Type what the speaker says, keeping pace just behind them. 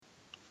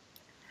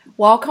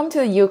Welcome to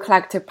the U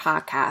Collective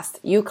podcast.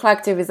 U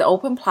Collective is an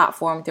open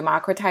platform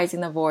democratizing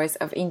the voice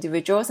of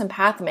individuals and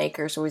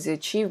pathmakers with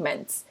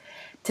achievements.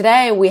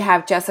 Today we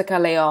have Jessica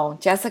Leon.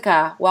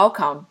 Jessica,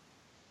 welcome.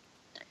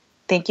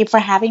 Thank you for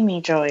having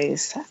me,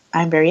 Joyce.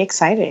 I'm very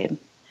excited.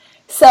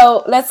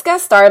 So let's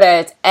get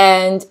started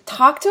and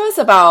talk to us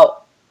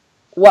about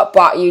what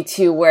brought you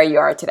to where you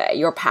are today,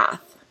 your path.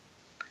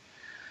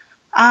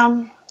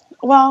 I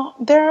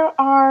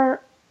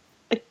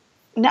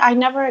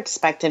never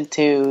expected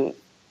to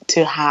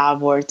have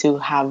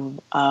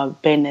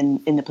been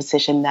in the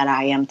position that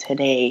I am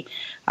today,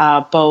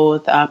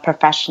 both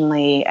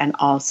professionally and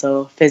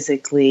also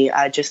physically,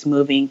 just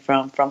moving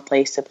from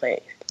place to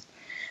place.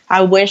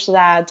 I wish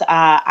that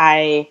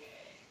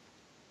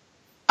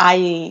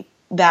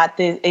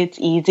it's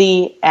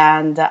easy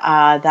and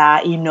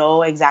that you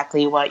know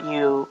exactly what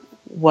you're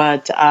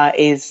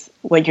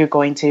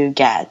going to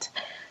get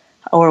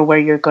or where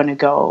you're going to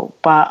go.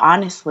 But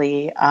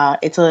honestly,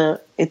 it's a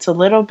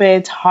little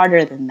bit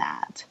harder than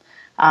that.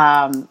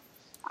 I'm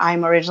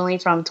originally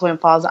from Twin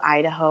Falls,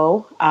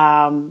 Idaho.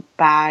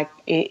 Idaho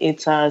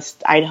is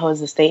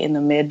a state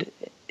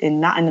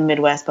not in the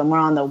Midwest, but more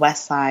on the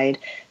west side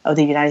of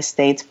the United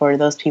States for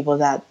those people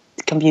that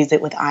confuse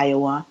it with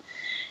Iowa.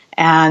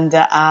 And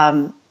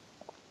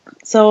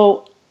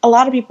so a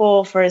lot of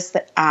people first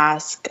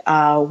ask,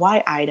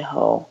 why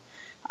Idaho?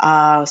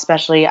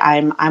 Especially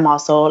I'm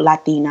also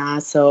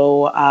Latina,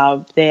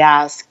 so they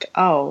ask,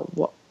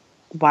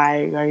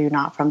 why are you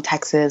not from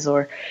Texas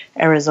or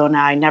Arizona?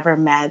 I never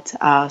met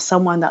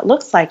someone that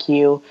looks like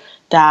you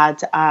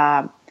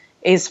that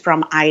is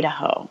from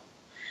Idaho.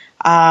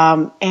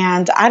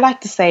 And I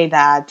like to say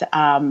that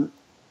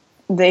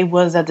it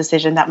was a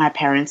decision that my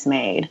parents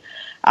made.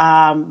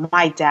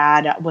 My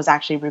dad was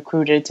actually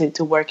recruited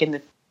to work in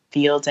the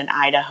fields in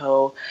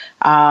Idaho,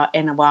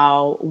 and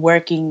while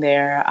working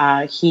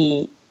there,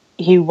 he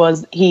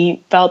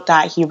felt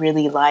that he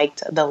really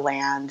liked the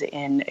land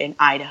in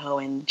Idaho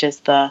and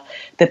just the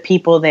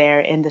people there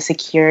and the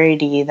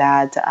security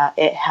that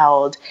it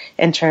held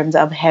in terms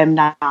of him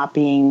not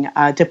being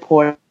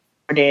deported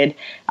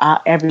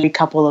every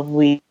couple of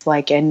weeks,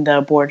 like in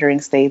the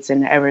bordering states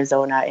in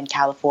Arizona and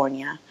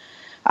California.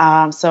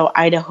 So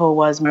Idaho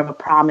was more of a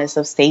promise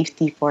of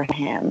safety for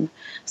him.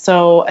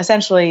 So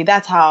essentially,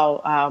 that's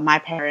how my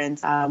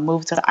parents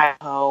moved to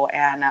Idaho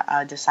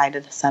and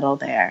decided to settle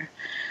there.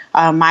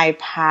 My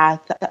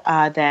path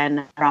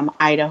then from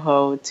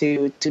Idaho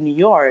to New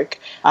York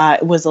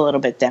was a little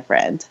bit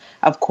different.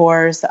 Of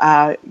course,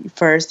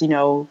 first,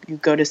 you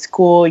go to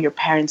school, your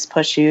parents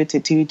push you to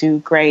do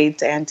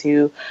great and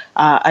to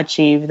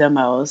achieve the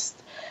most.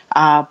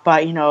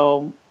 But,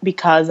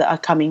 because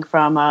coming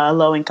from a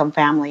low-income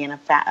family and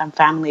a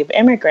family of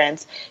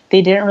immigrants,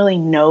 they didn't really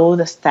know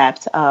the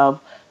steps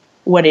of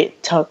what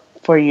it took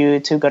for you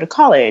to go to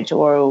college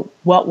or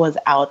what was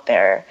out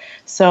there.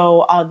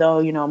 So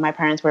although, my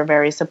parents were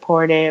very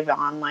supportive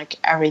on like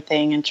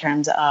everything in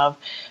terms of,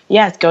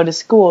 yes, go to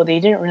school, they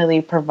didn't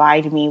really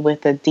provide me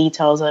with the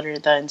details or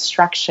the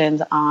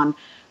instructions on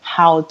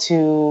how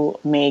to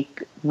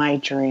make my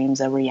dreams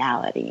a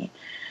reality.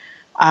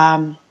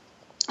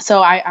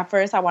 So at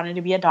first I wanted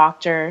to be a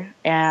doctor,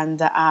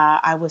 and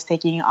I was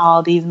taking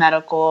all these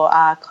medical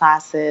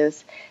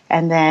classes,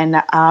 and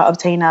then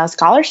obtain a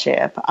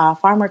scholarship, a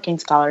farm working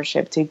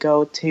scholarship, to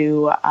go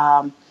to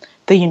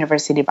the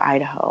University of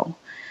Idaho.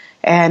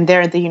 And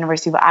there at the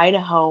University of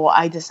Idaho,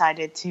 I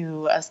decided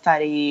to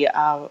study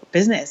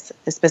business,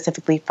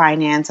 specifically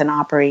finance and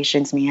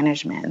operations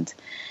management.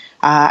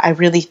 I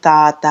really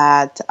thought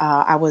that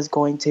I was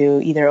going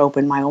to either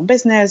open my own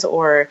business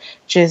or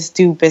just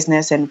do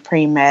business and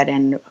pre-med,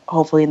 and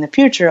hopefully in the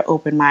future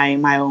open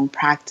my own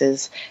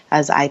practice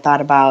as I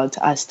thought about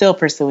still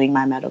pursuing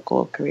my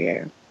medical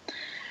career.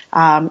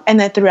 And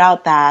then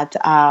throughout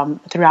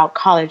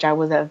college, I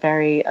was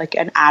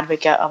an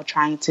advocate of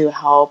trying to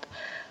help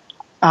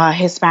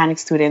Hispanic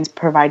students,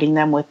 providing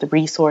them with the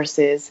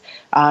resources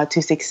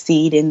to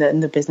succeed in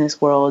the business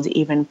world,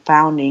 even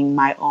founding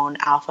my own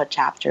Alpha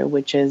chapter,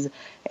 which is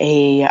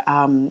a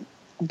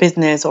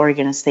business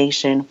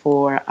organization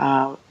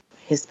for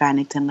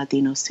Hispanic and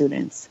Latino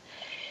students.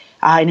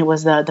 And it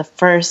was the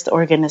first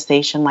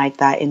organization like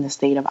that in the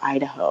state of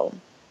Idaho.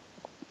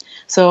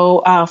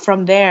 So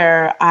from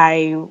there,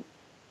 I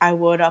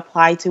would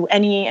apply to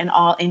any and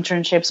all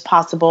internships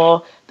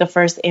possible. The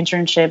first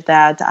internship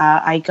that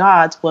I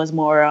got was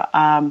more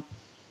on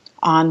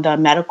the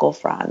medical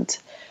front.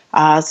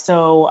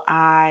 So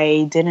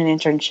I did an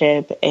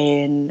internship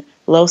in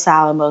Los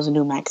Alamos,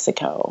 New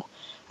Mexico.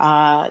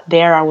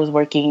 There I was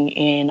working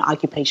in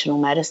occupational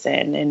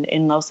medicine. And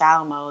in Los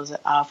Alamos,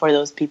 for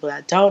those people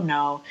that don't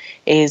know,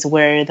 is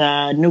where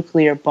the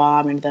nuclear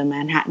bomb and the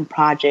Manhattan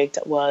Project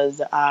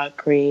was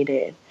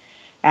created.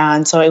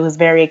 And so it was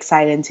very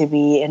exciting to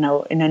be in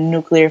a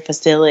nuclear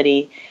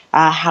facility.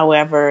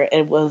 However,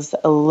 it was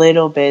a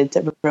little bit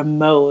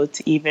remote,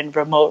 even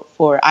remote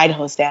for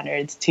Idaho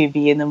standards, to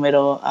be in the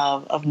middle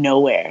of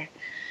nowhere.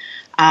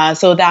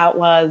 So that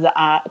was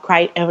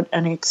quite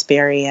an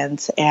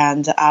experience.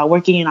 And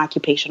working in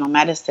occupational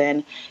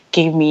medicine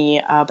gave me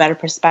a better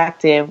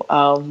perspective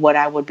of what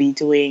I would be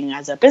doing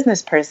as a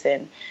business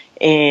person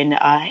in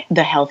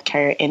the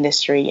healthcare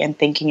industry, and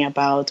thinking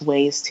about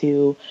ways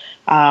to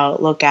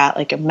look at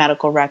like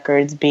medical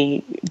records,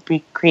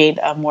 create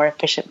a more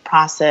efficient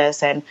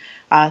process, and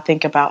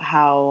think about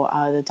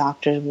how the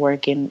doctors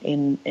work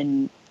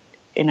in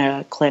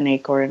a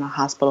clinic or in a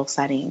hospital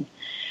setting.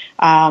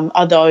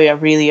 Although I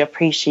really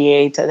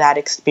appreciate that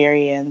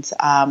experience,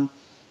 I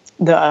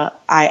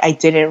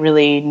didn't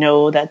really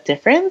know that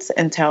difference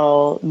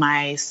until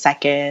my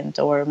second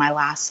or my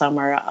last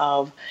summer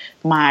of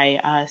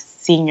my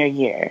senior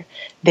year.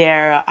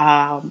 There,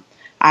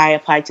 I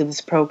applied to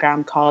this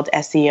program called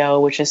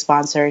SEO, which is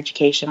Sponsor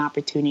Education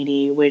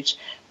Opportunity, which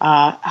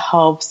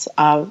helps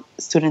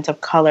students of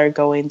color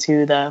go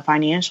into the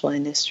financial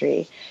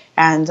industry.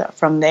 And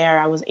from there,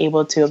 I was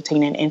able to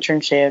obtain an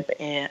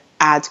internship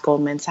at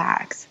Goldman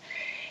Sachs.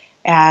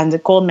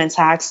 And Goldman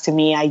Sachs, to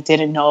me, I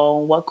didn't know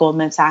what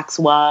Goldman Sachs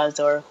was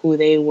or who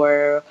they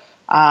were.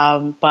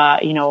 But,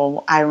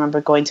 I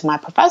remember going to my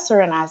professor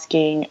and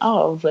asking,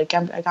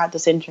 I got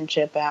this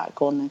internship at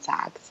Goldman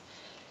Sachs.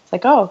 It's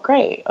like, oh,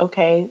 great.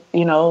 Okay.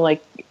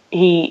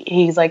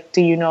 He's like,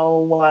 do you know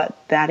what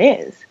that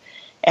is?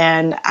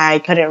 And I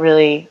couldn't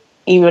really,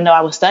 even though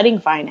I was studying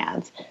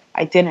finance,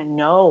 I didn't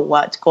know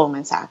what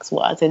Goldman Sachs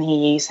was. And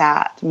he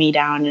sat me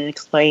down and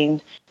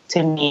explained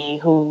to me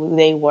who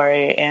they were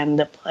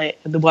and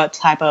what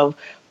type of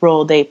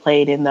role they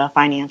played in the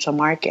financial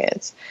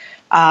markets.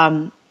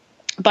 But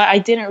I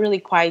didn't really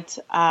quite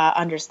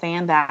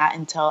understand that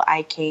until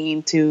I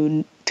came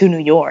to New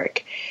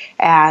York.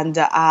 And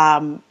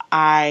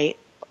I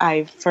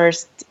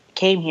first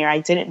came here. I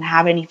didn't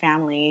have any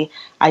family.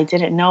 I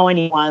didn't know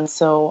anyone.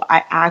 So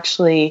I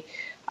actually,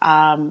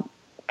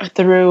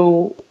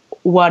 through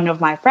one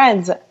of my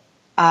friends,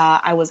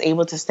 I was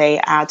able to stay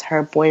at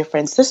her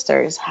boyfriend's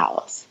sister's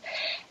house,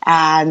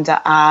 and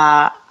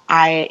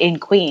in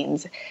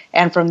Queens.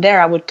 And from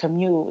there, I would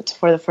commute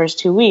for the first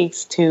 2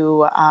 weeks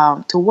to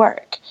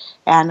work,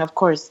 and of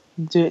course,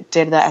 did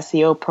the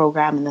SEO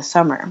program in the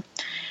summer.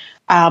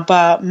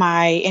 But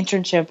my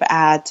internship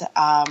at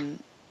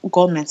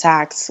Goldman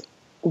Sachs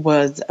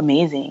was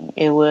amazing.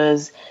 It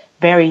was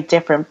very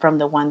different from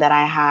the one that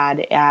I had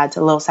at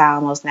Los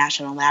Alamos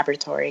National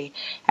Laboratory.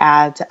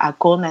 At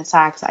Goldman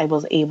Sachs, I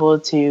was able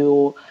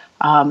to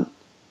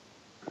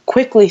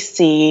quickly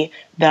see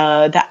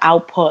the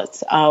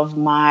outputs of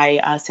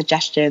my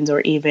suggestions,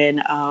 or even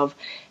of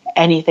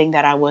anything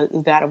that I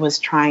was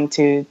trying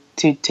to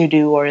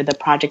do, or the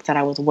projects that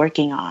I was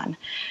working on.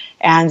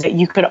 And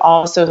you could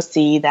also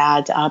see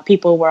that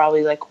people were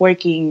always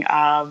working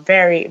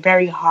very,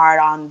 very hard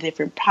on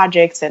different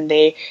projects, and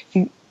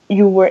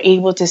you were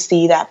able to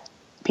see that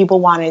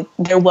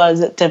there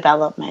was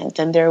development,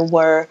 and there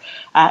were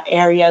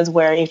areas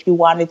where if you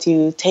wanted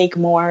to take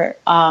more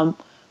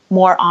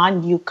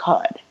on, you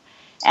could.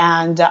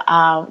 And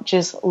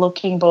just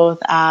looking both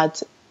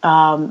at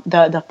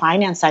the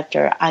finance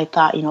sector, I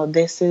thought,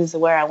 this is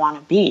where I want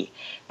to be.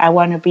 I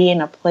want to be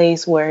in a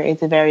place where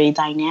it's very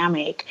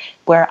dynamic,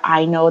 where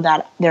I know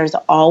that there's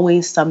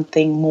always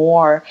something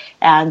more,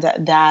 and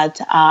that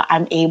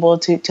I'm able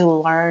to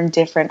learn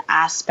different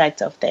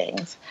aspects of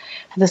things.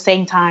 At the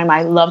same time,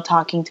 I love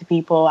talking to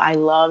people. I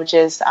love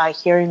just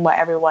hearing what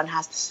everyone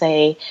has to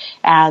say.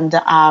 And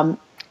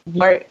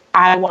where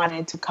I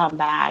wanted to come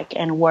back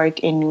and work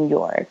in New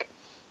York.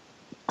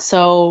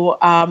 So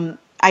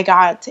I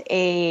got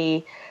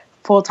a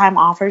full-time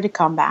offer to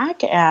come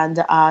back,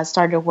 and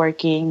started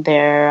working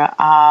there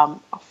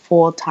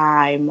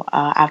full-time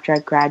after I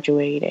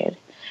graduated.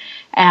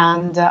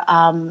 And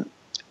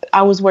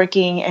I was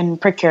working in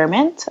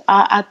procurement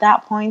at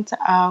that point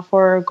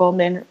for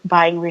Goldman,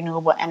 buying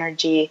renewable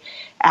energy,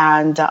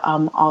 and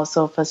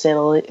also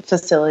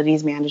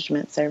facilities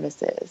management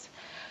services.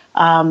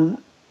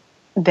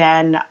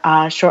 Then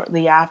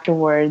shortly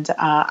afterwards,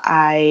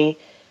 I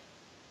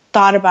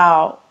thought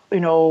about,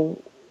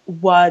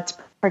 what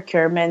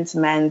procurement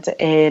meant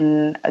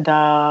in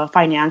the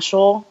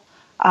financial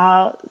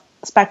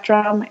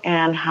spectrum,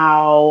 and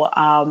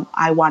how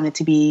I wanted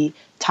to be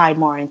tied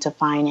more into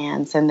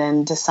finance, and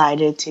then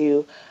decided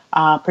to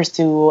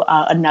pursue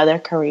another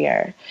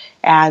career.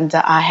 And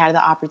I had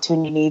the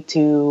opportunity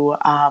to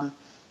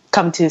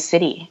come to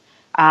Citi,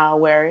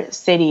 where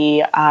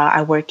Citi,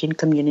 I work in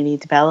community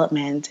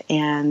development,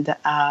 and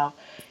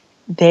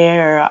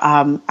there,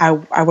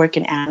 I work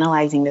in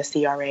analyzing the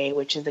CRA,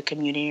 which is the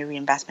Community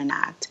Reinvestment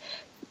Act.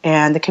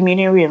 And the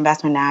Community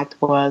Reinvestment Act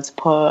was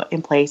put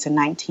in place in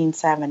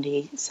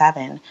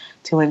 1977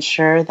 to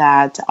ensure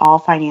that all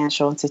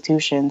financial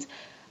institutions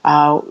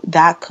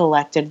that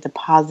collected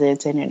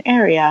deposits in an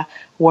area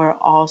were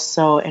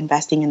also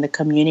investing in the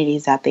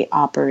communities that they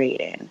operate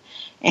in.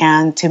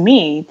 And to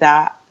me,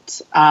 that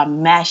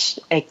meshed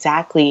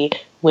exactly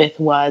with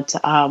what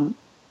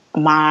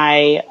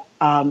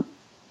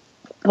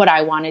what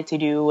I wanted to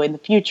do in the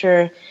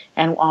future,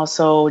 and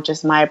also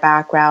just my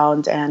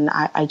background. And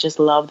I just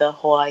love the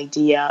whole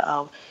idea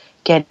of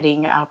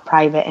getting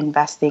private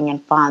investing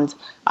and funds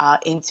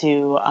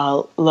into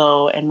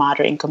low and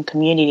moderate income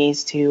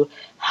communities to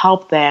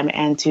help them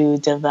and to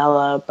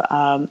develop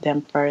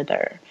them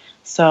further.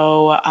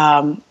 So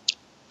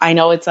I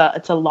know it's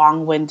a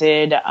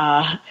long-winded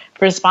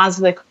response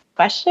to the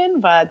question,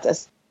 but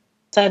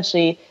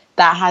essentially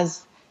that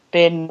has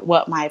been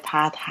what my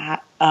path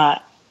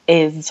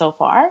is so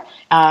far.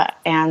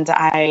 And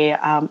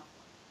I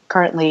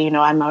currently,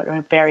 I'm in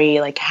a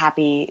very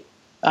happy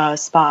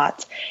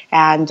spot,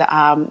 and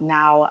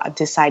now I've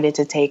decided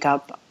to take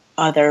up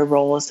other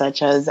roles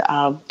such as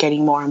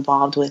getting more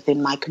involved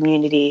within my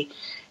community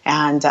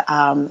and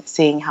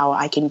seeing how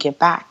I can give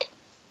back.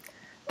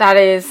 That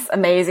is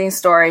amazing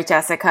story,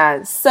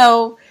 Jessica.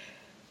 So,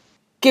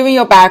 given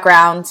your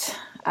background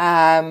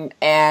and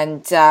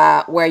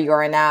where you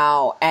are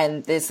now,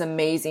 and this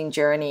amazing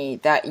journey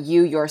that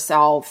you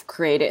yourself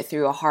created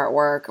through your hard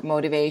work,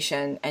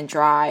 motivation, and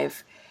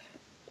drive,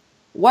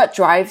 what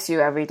drives you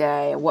every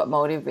day? What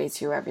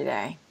motivates you every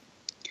day?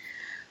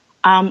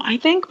 I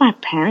think my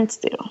parents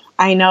do.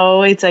 I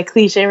know it's a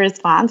cliche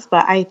response,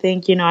 but I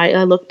think,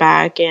 I look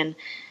back and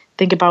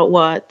think about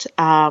what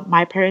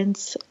my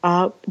parents'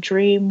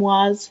 dream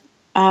was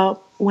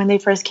when they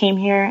first came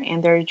here,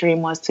 and their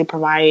dream was to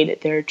provide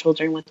their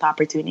children with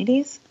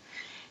opportunities.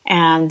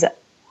 And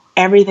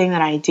everything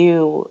that I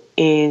do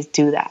is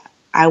do that.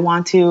 I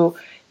want to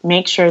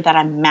make sure that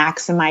I'm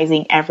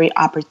maximizing every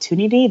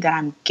opportunity that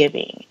I'm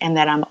giving, and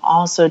that I'm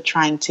also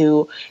trying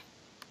to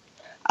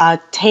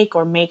take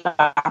or make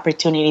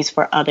opportunities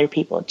for other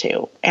people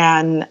too.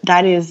 And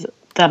that is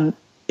the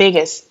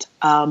biggest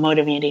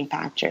motivating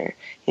factor,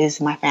 is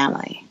my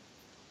family.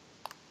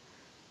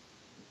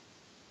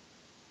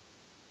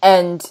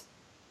 And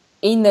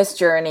in this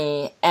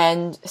journey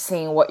and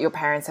seeing what your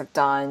parents have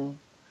done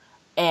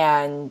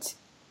and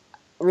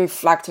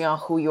reflecting on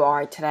who you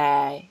are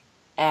today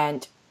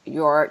and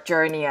your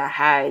journey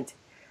ahead,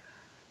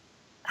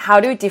 how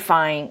do you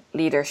define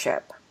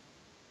leadership?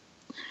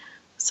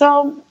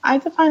 So I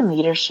define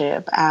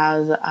leadership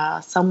as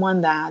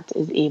someone that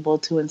is able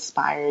to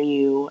inspire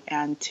you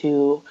and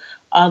to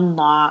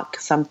unlock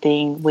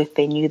something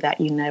within you that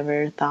you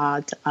never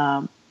thought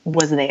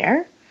was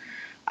there.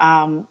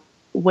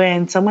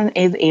 When someone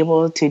is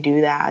able to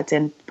do that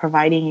and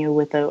providing you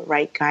with the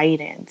right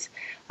guidance,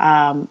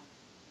 that's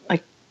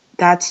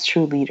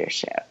true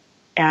leadership.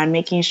 And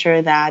making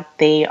sure that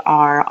they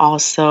are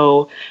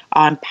also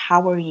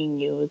empowering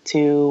you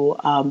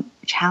to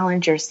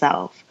challenge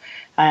yourself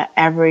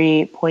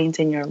every point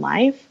in your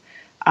life,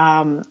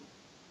 and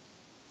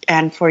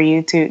for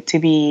you to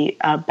be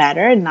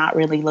better, not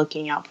really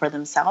looking out for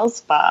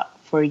themselves, but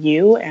for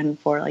you and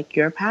for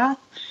your path.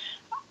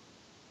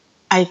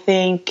 I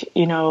think,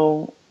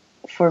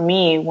 for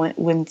me,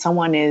 when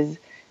someone is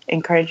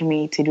encouraging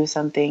me to do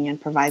something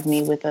and provide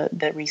me with the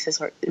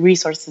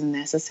resources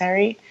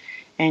necessary,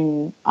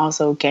 and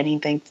also getting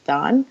things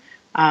done,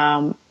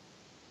 I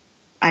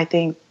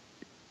think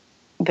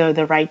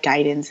the right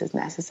guidance is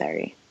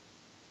necessary.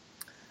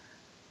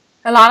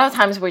 A lot of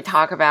times we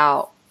talk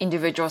about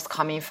individuals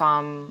coming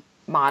from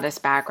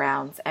modest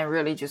backgrounds and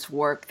really just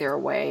work their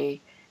way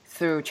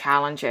through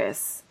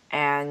challenges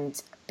and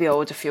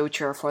build a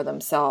future for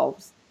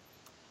themselves.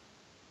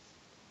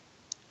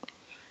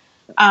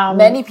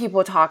 Many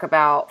people talk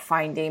about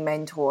finding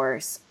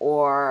mentors,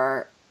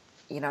 or,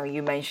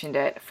 you mentioned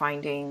it,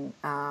 finding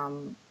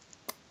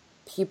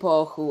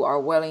people who are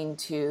willing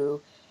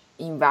to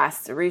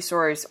invest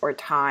resource or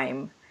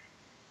time.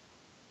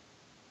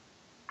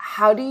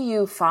 How do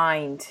you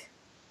find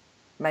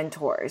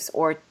mentors,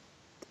 or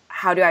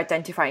how do you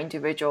identify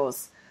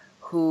individuals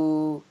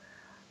who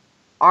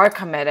are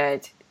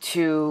committed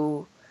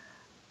to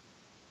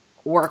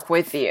work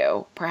with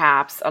you,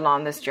 perhaps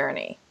along this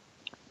journey?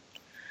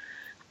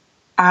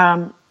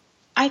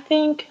 I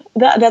think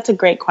that's a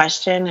great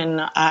question.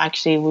 And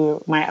actually,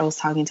 I was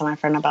talking to my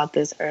friend about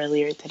this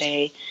earlier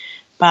today.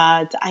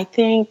 But I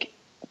think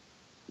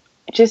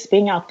just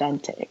being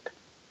authentic.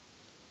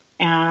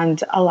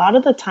 And a lot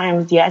of the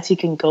times, yes, you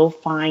can go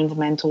find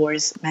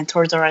mentors.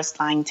 Mentors are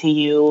assigned to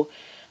you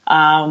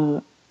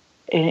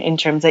in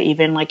terms of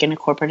even in a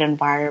corporate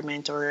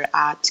environment or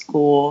at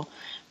school.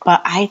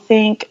 But I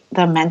think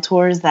the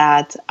mentors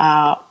that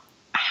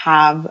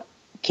have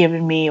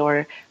given me,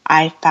 or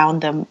I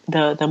found them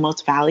the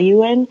most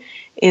value in,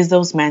 is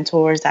those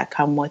mentors that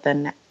come with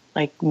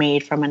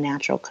made from a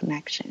natural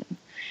connection.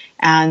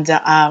 And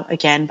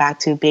again,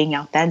 back to being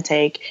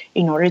authentic.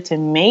 In order to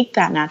make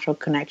that natural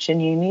connection,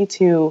 you need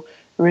to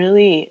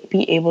really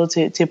be able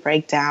to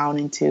break down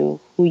into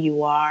who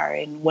you are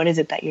and what is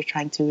it that you're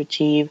trying to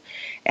achieve.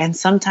 And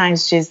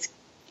sometimes just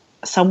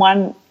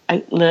someone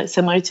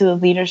similar to the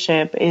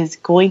leadership is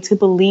going to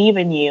believe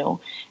in you,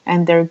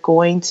 and they're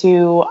going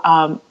to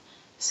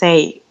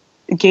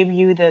give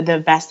you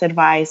the best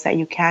advice that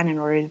you can in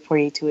order for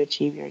you to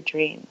achieve your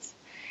dreams.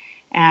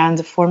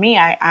 And for me,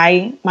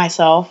 I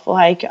myself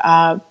like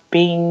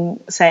being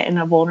set in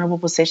a vulnerable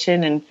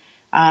position,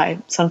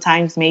 and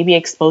sometimes maybe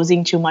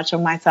exposing too much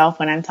of myself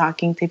when I'm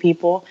talking to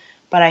people.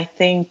 But I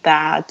think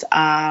that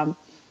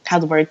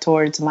has worked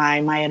towards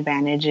my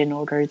advantage in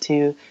order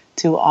to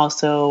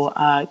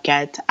also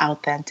get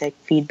authentic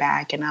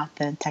feedback and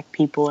authentic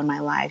people in my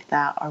life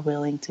that are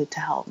willing to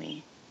help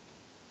me.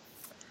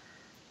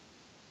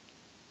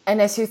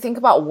 And as you think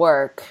about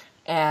work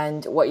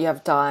and what you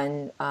have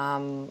done,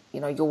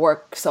 your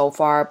work so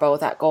far,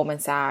 both at Goldman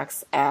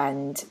Sachs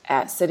and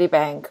at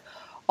Citibank,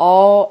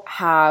 all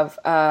have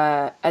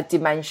a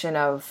dimension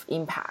of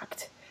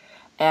impact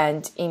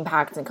and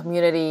impact in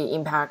community,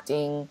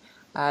 impacting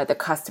the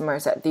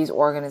customers that these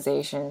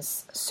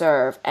organizations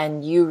serve,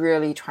 and you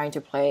really trying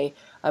to play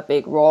a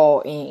big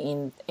role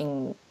in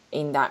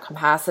that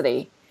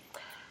capacity.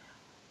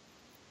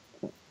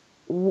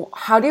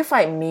 How do you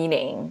find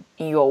meaning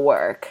in your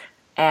work?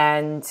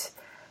 And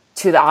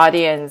to the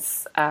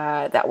audience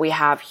that we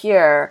have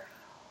here,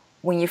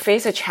 when you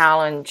face a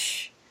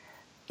challenge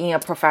in a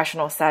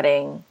professional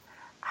setting,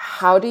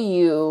 how do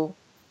you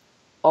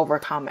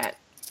overcome it?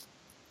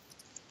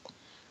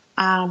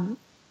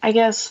 I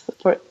guess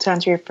to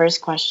answer your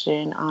first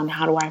question on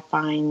how do I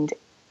find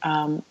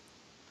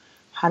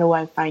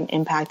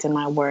impact in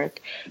my work,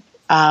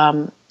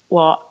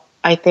 well,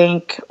 I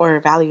think, or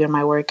value in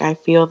my work, I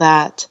feel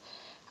that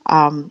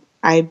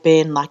I've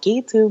been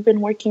lucky to have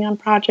been working on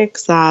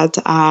projects that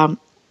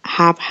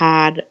have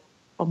had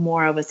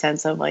more of a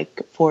sense of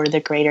like for the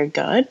greater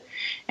good.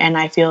 And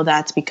I feel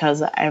that's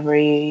because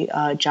every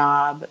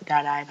job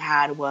that I've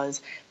had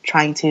was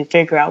trying to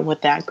figure out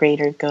what that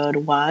greater good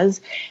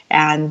was.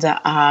 And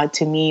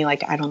to me,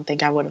 like, I don't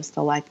think I would have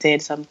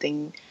selected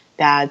something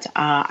that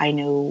I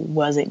knew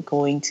wasn't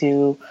going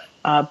to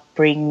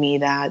bring me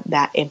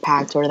that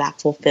impact or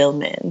that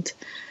fulfillment.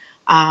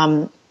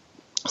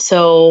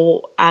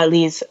 So at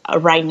least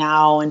right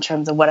now, in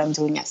terms of what I'm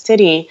doing at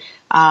Citi,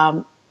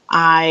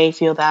 I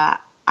feel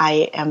that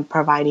I am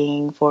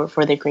providing for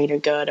the greater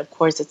good. Of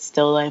course, it's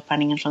still a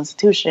financial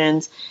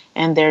institutions,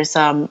 and there's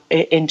some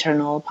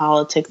internal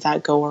politics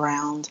that go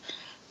around.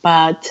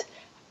 But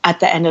at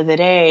the end of the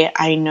day,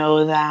 I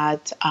know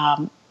that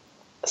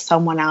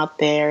someone out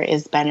there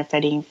is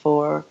benefiting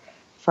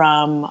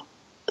from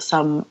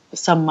some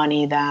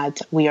money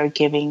that we are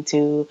giving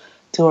to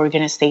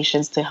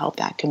organizations to help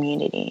that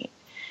community.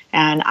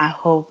 And I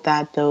hope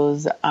that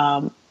those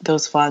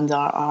funds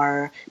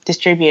are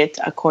distributed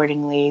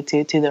accordingly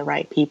to the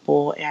right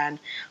people. And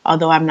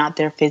although I'm not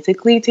there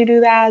physically to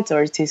do that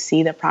or to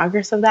see the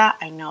progress of that,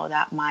 I know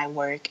that my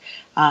work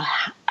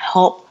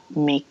help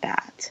make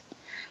that.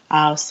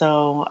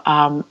 For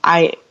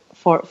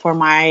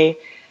my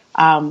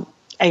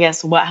I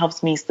guess what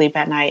helps me sleep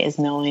at night is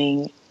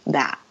knowing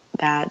that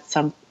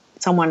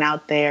someone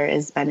out there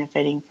is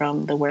benefiting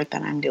from the work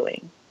that I'm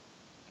doing.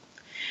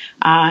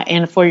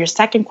 And for your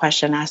second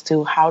question as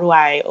to how do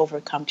I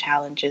overcome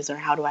challenges or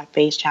how do I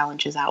face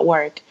challenges at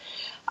work,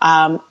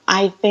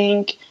 I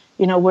think,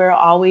 we're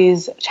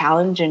always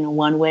challenged in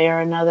one way or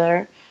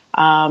another.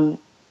 What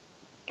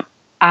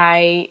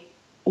I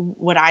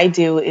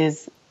do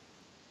is,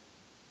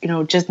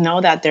 just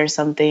know that there's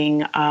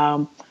something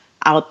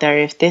out there.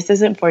 If this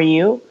isn't for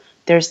you,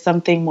 there's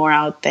something more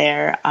out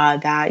there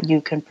that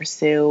you can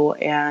pursue,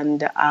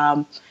 and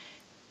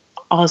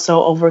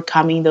also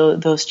overcoming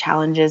those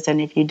challenges.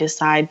 And if you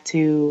decide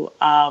to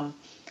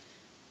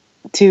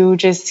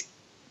just,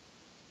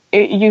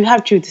 you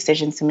have two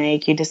decisions to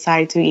make. You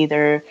decide to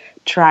either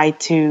try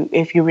to,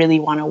 if you really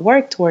want to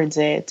work towards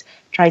it,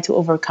 try to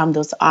overcome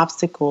those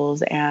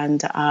obstacles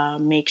and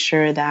make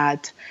sure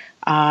that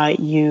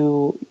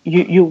you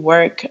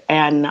work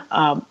and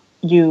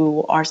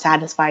you are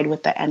satisfied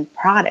with the end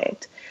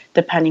product,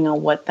 depending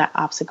on what that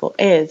obstacle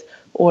is.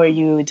 Or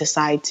you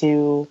decide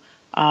to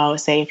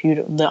say if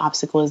the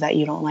obstacle is that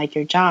you don't like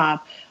your job,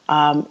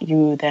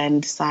 you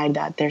then decide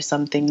that there's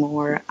something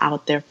more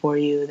out there for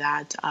you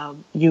that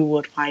you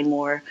would find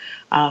more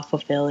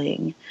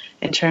fulfilling.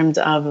 In terms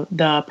of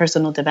the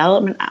personal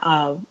development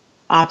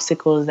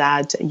obstacles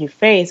that you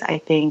face, I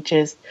think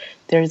just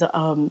there's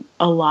a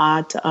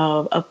lot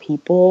of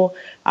people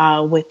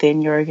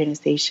within your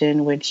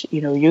organization which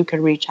you could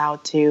reach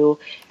out to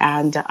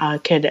and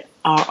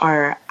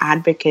are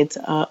advocates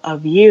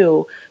of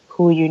you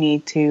who you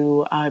need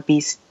to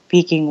be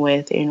speaking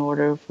with in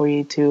order for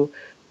you to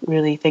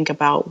really think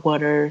about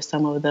what are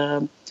some of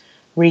the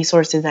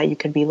resources that you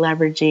could be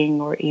leveraging,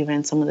 or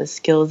even some of the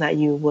skills that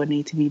you would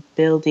need to be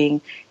building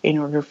in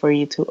order for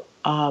you to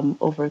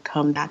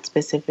overcome that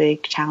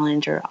specific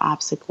challenge or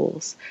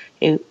obstacles.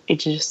 It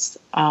just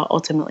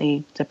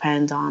ultimately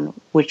depends on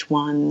which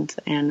ones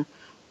and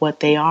what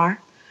they are.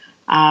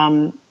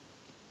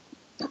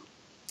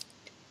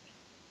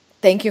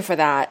 Thank you for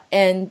that.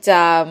 And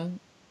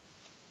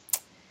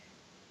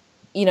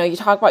you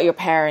talk about your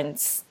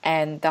parents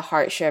and the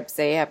hardships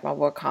they have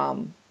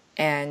overcome,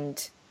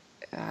 and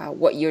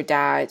where your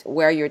dad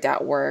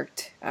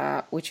worked,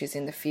 which is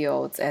in the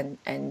fields,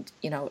 and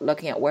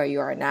looking at where you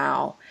are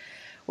now,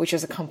 which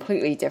is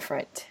completely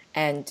different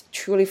and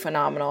truly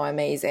phenomenal,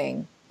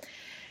 amazing.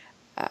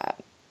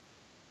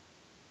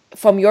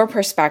 From your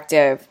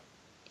perspective,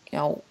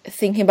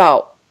 thinking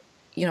about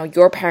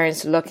your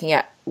parents looking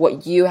at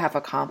what you have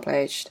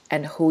accomplished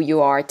and who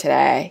you are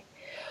today,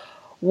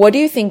 what do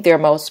you think they're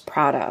most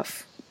proud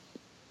of?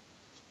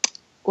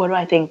 What do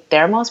I think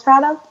they're most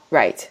proud of?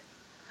 Right.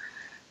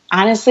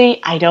 Honestly,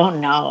 I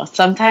don't know.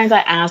 Sometimes I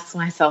ask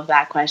myself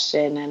that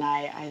question and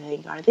I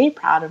think, are they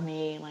proud of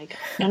me? Like,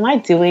 am I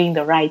doing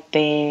the right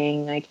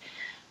thing? Like,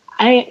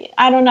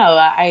 I don't know.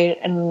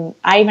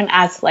 I even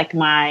asked like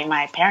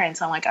my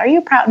parents. I'm like, are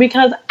you proud?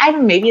 Because I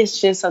don't. Maybe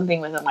it's just something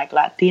with like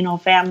Latino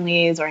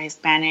families or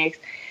Hispanics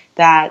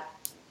that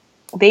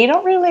they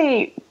don't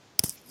really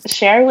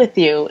share with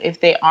you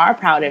if they are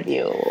proud of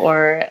you,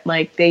 or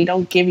like they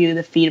don't give you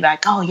the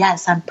feedback. Oh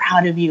yes, I'm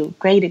proud of you.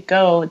 Great to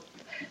go,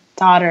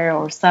 daughter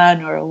or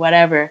son or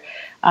whatever.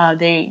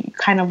 They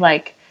kind of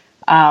like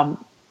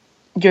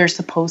you're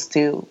supposed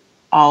to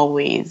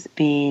always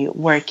be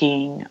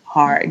working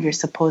hard. You're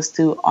supposed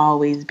to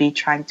always be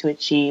trying to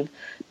achieve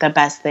the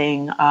best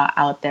thing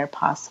out there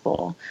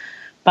possible.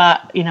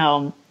 But,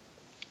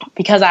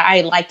 because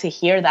I like to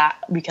hear that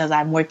because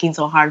I'm working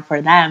so hard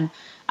for them,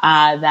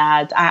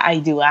 that I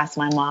do ask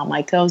my mom,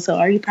 like, oh, so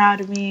are you proud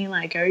of me?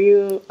 Like, are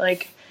you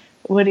like,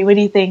 what do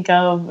you think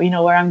of,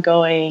 where I'm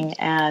going?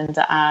 And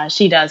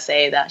she does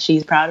say that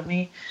she's proud of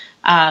me.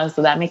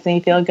 So that makes me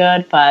feel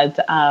good. But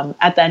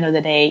at the end of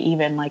the day,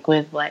 even like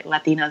with like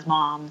Latinas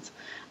moms,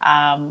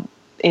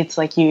 it's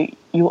like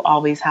you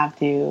always have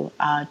to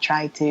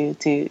try to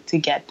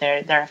get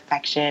their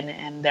affection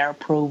and their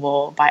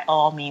approval by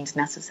all means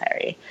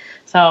necessary.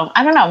 So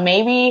I don't know,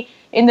 maybe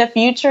in the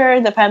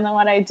future, depends on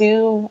what I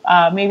do,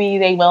 maybe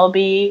they will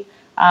be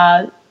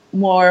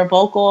more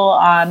vocal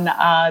on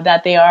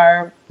that they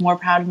are more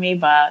proud of me,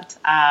 but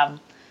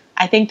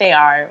I think they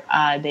are.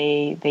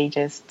 They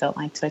just don't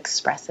like to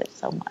express it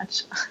so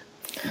much.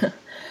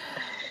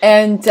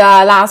 And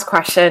last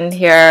question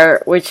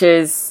here, which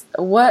is,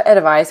 what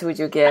advice would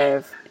you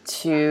give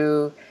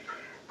to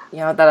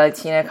the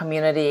Latina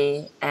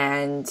community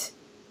and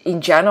in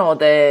general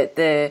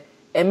the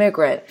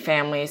immigrant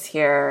families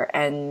here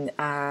and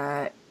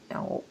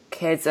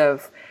kids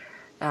of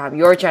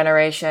your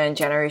generation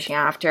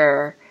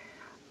after,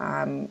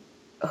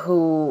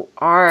 who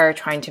are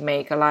trying to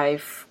make a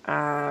life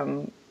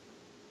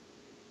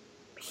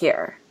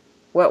here?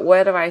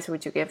 What advice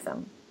would you give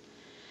them?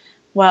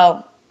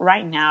 Well,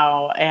 right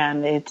now,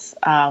 and it's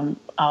all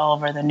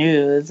over the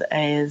news,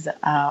 is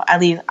at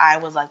least I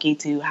was lucky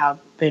to have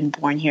been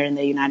born here in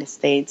the United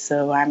States,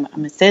 so I'm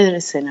a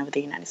citizen of the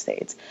United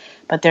States.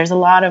 But there's a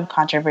lot of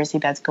controversy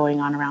that's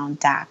going on around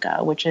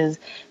DACA, which is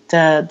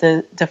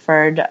the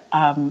Deferred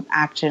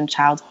Action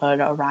Childhood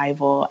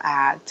Arrival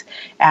Act.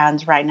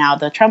 And right now,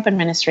 the Trump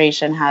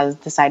administration has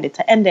decided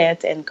to end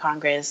it, and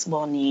Congress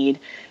will need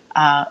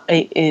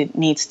it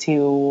needs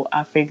to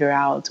figure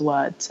out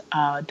what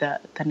the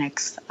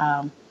next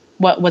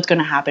what's going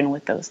to happen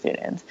with those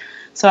students.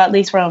 So at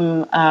least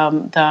from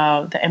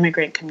the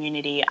immigrant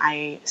community,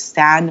 I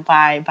stand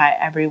by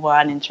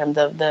everyone in terms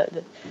of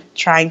the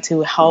trying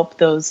to help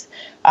those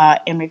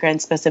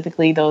immigrants,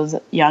 specifically those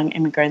young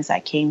immigrants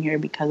that came here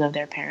because of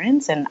their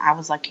parents. And I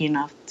was lucky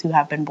enough to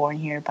have been born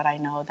here, but I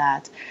know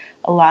that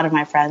a lot of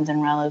my friends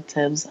and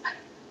relatives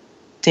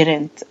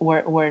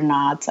were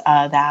not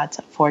that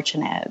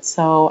fortunate.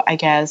 So I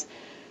guess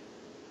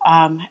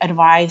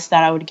advice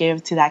that I would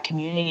give to that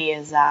community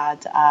is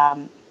that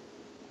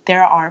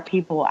there are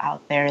people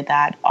out there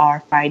that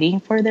are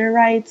fighting for their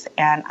rights,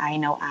 and I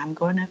know I'm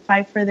going to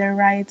fight for their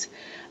rights.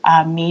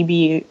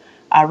 Maybe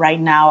right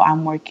now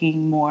I'm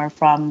working more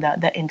from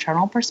the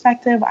internal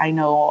perspective. I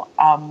know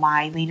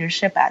my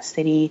leadership at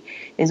City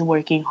is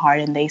working hard,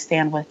 and they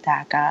stand with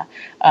DACA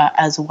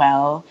as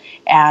well.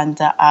 And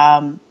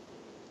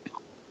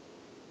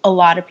a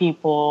lot of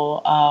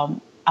people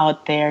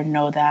out there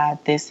know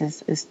that this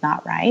is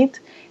not right,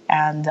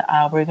 and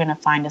we're going to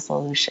find a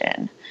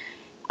solution.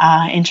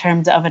 In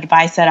terms of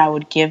advice that I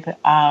would give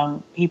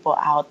people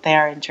out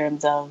there, in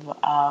terms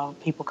of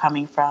people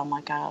coming from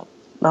like a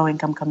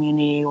low-income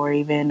community or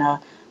even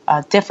a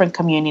different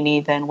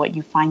community than what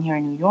you find here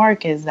in New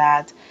York, is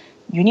that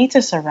you need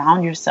to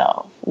surround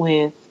yourself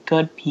with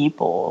good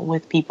people,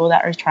 with people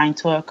that are trying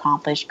to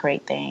accomplish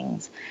great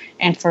things.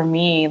 And for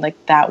me,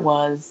 like that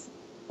was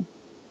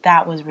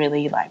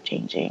really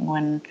life-changing.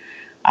 When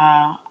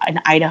in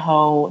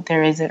Idaho,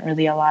 there isn't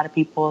really a lot of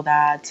people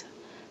that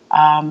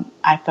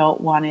I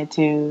felt wanted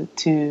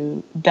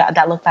to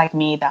that looked like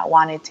me, that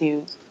wanted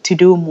to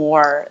do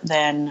more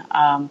than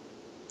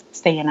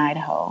stay in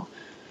Idaho.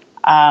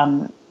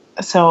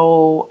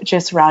 So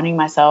just surrounding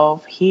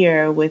myself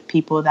here with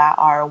people that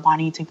are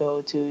wanting to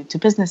go to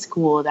business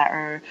school, that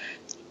are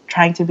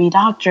trying to be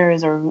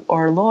doctors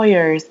or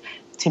lawyers,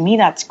 to me,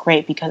 that's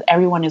great because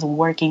everyone is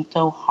working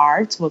so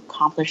hard to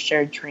accomplish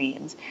their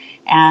dreams.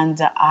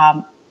 And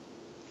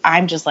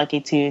I'm just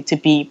lucky to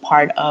be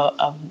part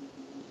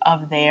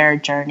of their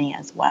journey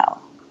as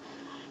well.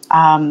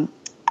 And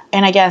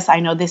I guess I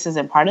know this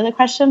isn't part of the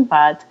question,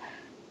 but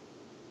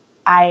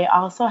I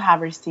also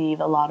have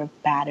received a lot of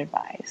bad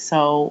advice.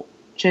 So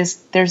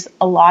just there's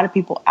a lot of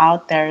people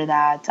out there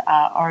that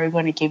are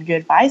going to give you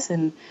advice,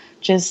 and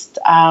just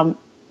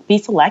be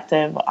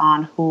selective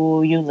on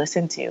who you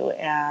listen to,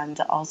 and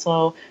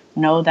also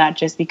know that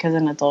just because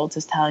an adult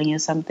is telling you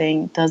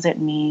something doesn't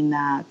mean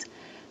that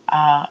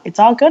it's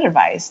all good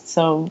advice.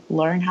 So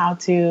learn how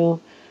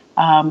to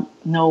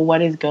know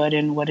what is good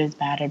and what is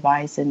bad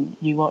advice, and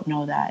you won't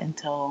know that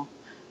until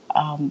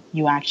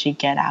you actually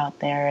get out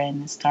there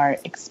and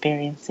start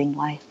experiencing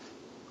life.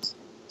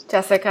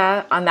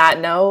 Jessica, on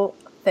that note,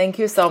 thank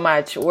you so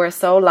much. We're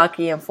so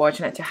lucky and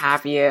fortunate to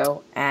have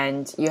you,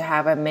 and you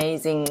have an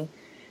amazing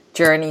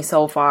journey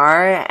so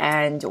far,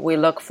 and we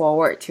look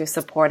forward to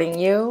supporting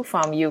you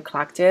from You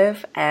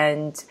Collective.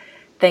 And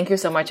thank you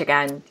so much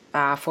again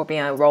for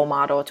being a role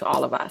model to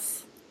all of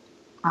us.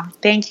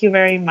 Thank you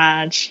very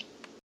much.